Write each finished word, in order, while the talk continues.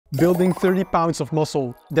Building 30 pounds of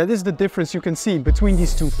muscle. That is the difference you can see between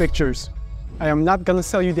these two pictures. I am not gonna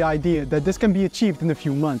sell you the idea that this can be achieved in a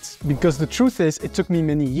few months, because the truth is it took me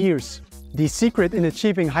many years. The secret in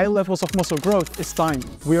achieving high levels of muscle growth is time.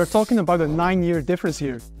 We are talking about a 9-year difference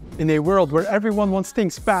here. In a world where everyone wants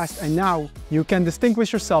things fast and now, you can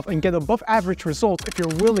distinguish yourself and get above average results if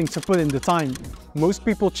you're willing to put in the time. Most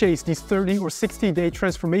people chase these 30 or 60-day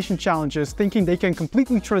transformation challenges thinking they can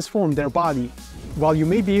completely transform their body. While you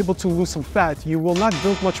may be able to lose some fat, you will not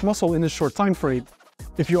build much muscle in a short time frame.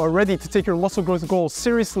 If you are ready to take your muscle growth goals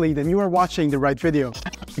seriously, then you are watching the right video,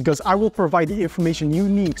 because I will provide the information you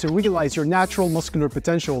need to realize your natural muscular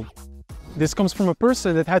potential. This comes from a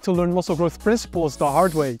person that had to learn muscle growth principles the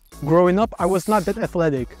hard way. Growing up, I was not that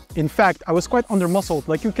athletic. In fact, I was quite under-muscled,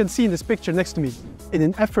 like you can see in this picture next to me. In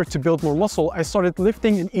an effort to build more muscle, I started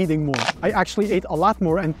lifting and eating more. I actually ate a lot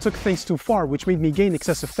more and took things too far, which made me gain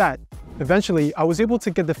excessive fat. Eventually, I was able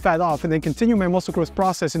to get the fat off and then continue my muscle growth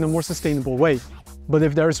process in a more sustainable way. But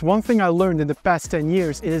if there is one thing I learned in the past 10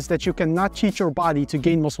 years, it is that you cannot cheat your body to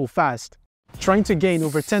gain muscle fast. Trying to gain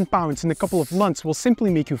over 10 pounds in a couple of months will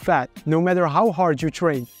simply make you fat, no matter how hard you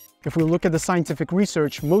train. If we look at the scientific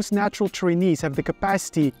research, most natural trainees have the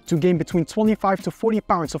capacity to gain between 25 to 40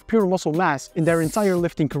 pounds of pure muscle mass in their entire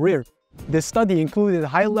lifting career. This study included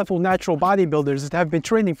high-level natural bodybuilders that have been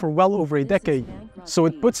training for well over a decade. So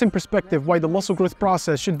it puts in perspective why the muscle growth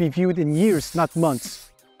process should be viewed in years, not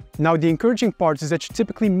months. Now, the encouraging part is that you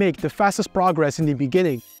typically make the fastest progress in the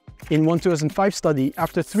beginning. In one 2005 study,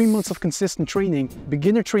 after 3 months of consistent training,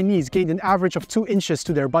 beginner trainees gained an average of 2 inches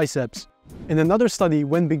to their biceps. In another study,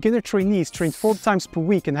 when beginner trainees trained 4 times per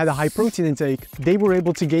week and had a high protein intake, they were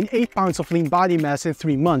able to gain 8 pounds of lean body mass in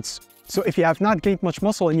 3 months. So if you have not gained much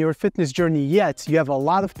muscle in your fitness journey yet, you have a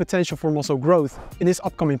lot of potential for muscle growth in this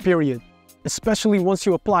upcoming period, especially once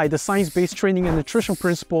you apply the science-based training and nutrition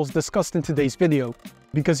principles discussed in today's video.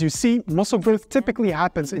 Because you see, muscle growth typically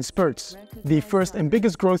happens in spurts. The first and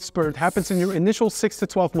biggest growth spurt happens in your initial 6 to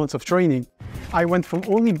 12 months of training. I went from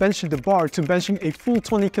only benching the bar to benching a full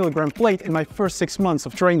 20-kilogram plate in my first 6 months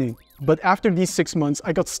of training. But after these 6 months,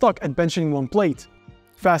 I got stuck at benching 1 plate.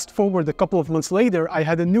 Fast forward a couple of months later, I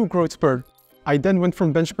had a new growth spurt. I then went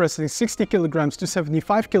from bench pressing 60 kilograms to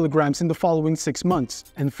 75 kilograms in the following 6 months,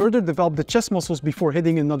 and further developed the chest muscles before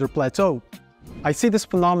hitting another plateau. I see this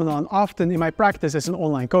phenomenon often in my practice as an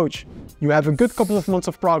online coach. You have a good couple of months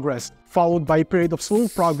of progress, followed by a period of slow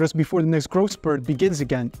progress before the next growth spurt begins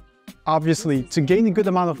again. Obviously, to gain a good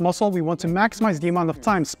amount of muscle, we want to maximize the amount of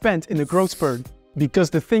time spent in the growth spurt. Because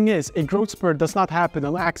the thing is, a growth spurt does not happen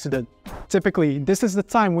on accident. Typically, this is the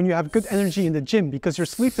time when you have good energy in the gym because your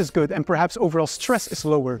sleep is good and perhaps overall stress is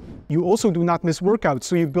lower. You also do not miss workouts,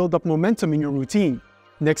 so you build up momentum in your routine.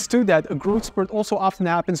 Next to that, a growth spurt also often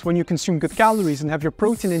happens when you consume good calories and have your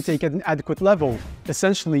protein intake at an adequate level.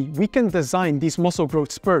 Essentially, we can design these muscle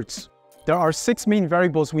growth spurts. There are 6 main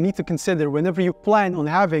variables we need to consider whenever you plan on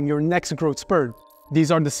having your next growth spurt.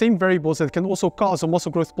 These are the same variables that can also cause a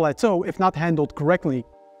muscle growth plateau if not handled correctly.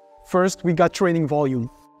 First, we got training volume.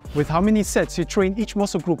 With how many sets you train each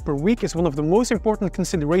muscle group per week is one of the most important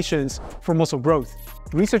considerations for muscle growth.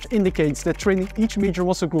 Research indicates that training each major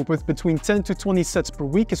muscle group with between 10 to 20 sets per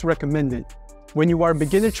week is recommended. When you are a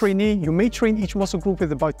beginner trainee, you may train each muscle group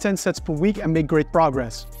with about 10 sets per week and make great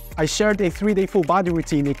progress. I shared a 3-day full body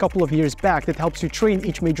routine a couple of years back that helps you train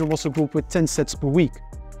each major muscle group with 10 sets per week.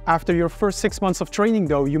 After your first 6 months of training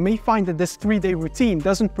though, you may find that this 3-day routine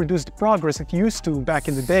doesn't produce the progress it used to back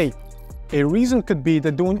in the day. A reason could be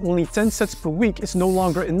that doing only 10 sets per week is no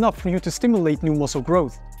longer enough for you to stimulate new muscle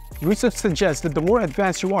growth. Research suggests that the more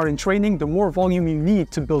advanced you are in training, the more volume you need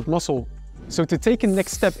to build muscle. So to take a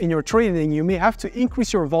next step in your training, you may have to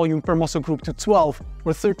increase your volume per muscle group to 12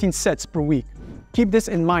 or 13 sets per week. Keep this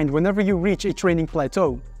in mind whenever you reach a training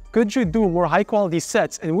plateau. Could you do more high-quality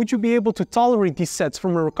sets, and would you be able to tolerate these sets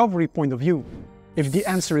from a recovery point of view? If the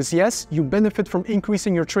answer is yes, you benefit from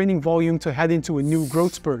increasing your training volume to head into a new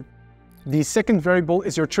growth spurt. The second variable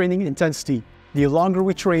is your training intensity. The longer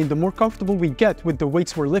we train, the more comfortable we get with the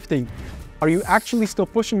weights we're lifting. Are you actually still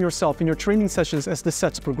pushing yourself in your training sessions as the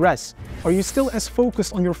sets progress? Are you still as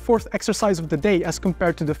focused on your 4th exercise of the day as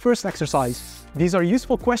compared to the first exercise? These are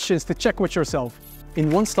useful questions to check with yourself. In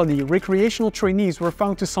one study, recreational trainees were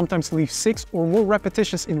found to sometimes leave 6 or more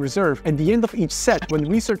repetitions in reserve at the end of each set when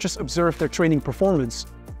researchers observed their training performance.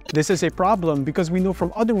 This is a problem because we know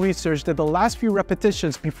from other research that the last few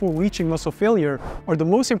repetitions before reaching muscle failure are the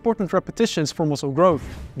most important repetitions for muscle growth.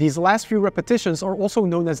 These last few repetitions are also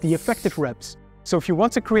known as the effective reps. So if you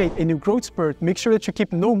want to create a new growth spurt, make sure that you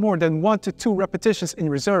keep no more than 1 to 2 repetitions in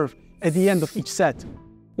reserve at the end of each set.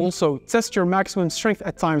 Also, test your maximum strength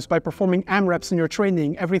at times by performing AMRAPs in your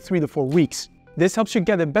training every 3 to 4 weeks. This helps you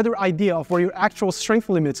get a better idea of where your actual strength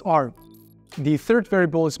limits are. The third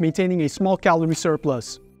variable is maintaining a small calorie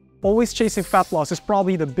surplus. Always chasing fat loss is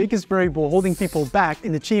probably the biggest variable holding people back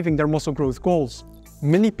in achieving their muscle growth goals.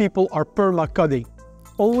 Many people are perma-cutting,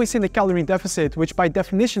 always in a calorie deficit, which by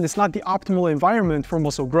definition is not the optimal environment for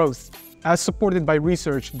muscle growth. As supported by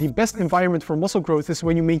research, the best environment for muscle growth is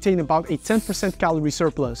when you maintain about a 10% calorie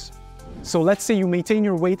surplus. So let's say you maintain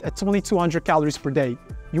your weight at 2200 calories per day.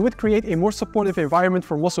 You would create a more supportive environment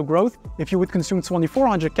for muscle growth if you would consume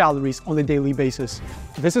 2400 calories on a daily basis.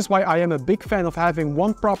 This is why I am a big fan of having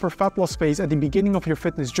one proper fat loss phase at the beginning of your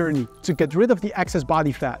fitness journey to get rid of the excess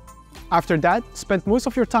body fat. After that, spend most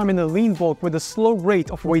of your time in a lean bulk with a slow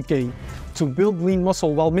rate of weight gain to build lean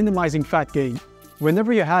muscle while minimizing fat gain.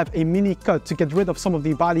 Whenever you have a mini cut to get rid of some of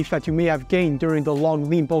the body fat you may have gained during the long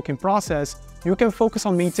lean bulking process, you can focus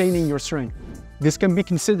on maintaining your strength. This can be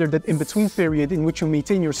considered an in-between period in which you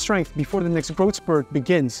maintain your strength before the next growth spurt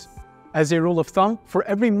begins. As a rule of thumb, for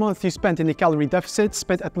every month you spent in a calorie deficit,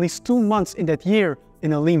 spend at least 2 months in that year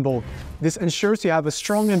in a lean bulk. This ensures you have a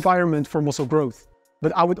strong environment for muscle growth.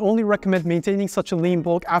 But I would only recommend maintaining such a lean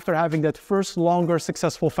bulk after having that first longer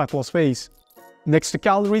successful fat loss phase. Next to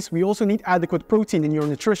calories, we also need adequate protein in your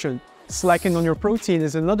nutrition. Slacking on your protein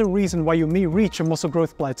is another reason why you may reach a muscle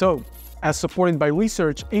growth plateau. As supported by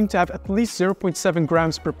research, aim to have at least 0.7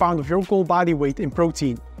 grams per pound of your goal body weight in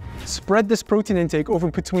protein. Spread this protein intake over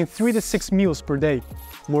between 3 to 6 meals per day.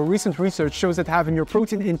 More recent research shows that having your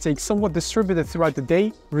protein intake somewhat distributed throughout the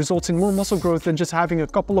day results in more muscle growth than just having a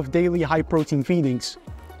couple of daily high-protein feedings.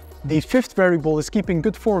 The fifth variable is keeping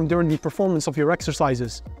good form during the performance of your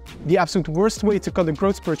exercises. The absolute worst way to cut a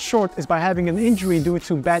growth spurt short is by having an injury due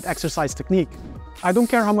to bad exercise technique. I don't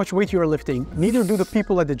care how much weight you are lifting, neither do the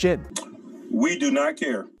people at the gym. We do not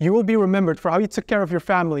care. You will be remembered for how you took care of your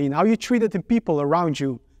family and how you treated the people around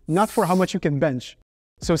you, not for how much you can bench.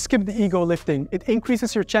 So skip the ego lifting. It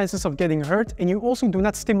increases your chances of getting hurt, and you also do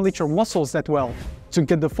not stimulate your muscles that well. To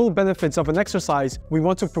get the full benefits of an exercise, we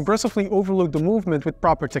want to progressively overload the movement with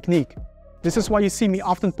proper technique. This is why you see me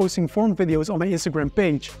often posting form videos on my Instagram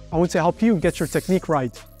page. I want to help you get your technique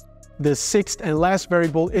right. The sixth and last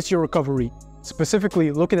variable is your recovery.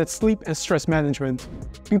 Specifically, looking at sleep and stress management.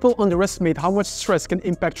 People underestimate how much stress can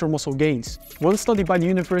impact your muscle gains. One study by the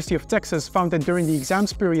University of Texas found that during the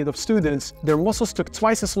exams period of students, their muscles took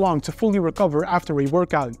twice as long to fully recover after a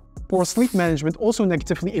workout. Poor sleep management also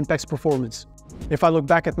negatively impacts performance. If I look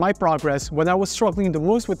back at my progress, when I was struggling the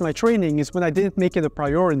most with my training is when I didn't make it a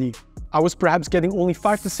priority. I was perhaps getting only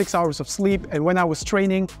 5 to 6 hours of sleep, and when I was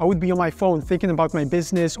training, I would be on my phone thinking about my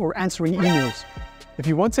business or answering emails. If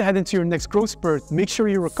you want to head into your next growth spurt, make sure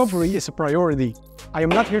your recovery is a priority. I am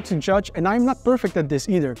not here to judge, and I am not perfect at this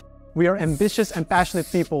either. We are ambitious and passionate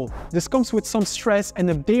people. This comes with some stress, and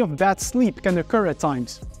a day of bad sleep can occur at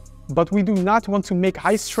times. But we do not want to make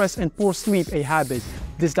high stress and poor sleep a habit.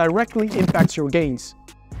 This directly impacts your gains.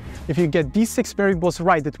 If you get these 6 variables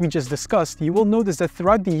right that we just discussed, you will notice that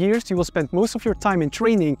throughout the years you will spend most of your time in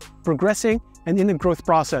training, progressing, and in the growth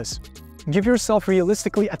process. Give yourself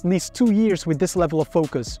realistically at least 2 years with this level of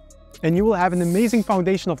focus, and you will have an amazing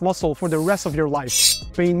foundation of muscle for the rest of your life.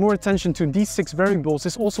 Paying more attention to these 6 variables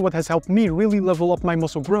is also what has helped me really level up my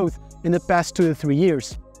muscle growth in the past 2 to 3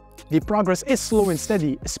 years. The progress is slow and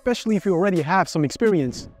steady, especially if you already have some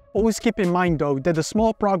experience. Always keep in mind though that the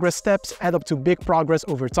small progress steps add up to big progress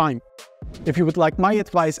over time. If you would like my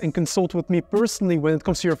advice and consult with me personally when it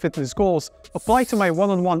comes to your fitness goals, apply to my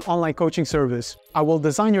one-on-one online coaching service. I will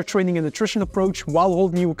design your training and nutrition approach while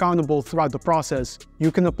holding you accountable throughout the process.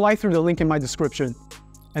 You can apply through the link in my description.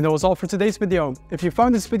 And that was all for today's video. If you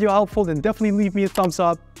found this video helpful, then definitely leave me a thumbs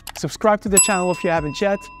up, subscribe to the channel if you haven't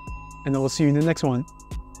yet, and I will see you in the next one.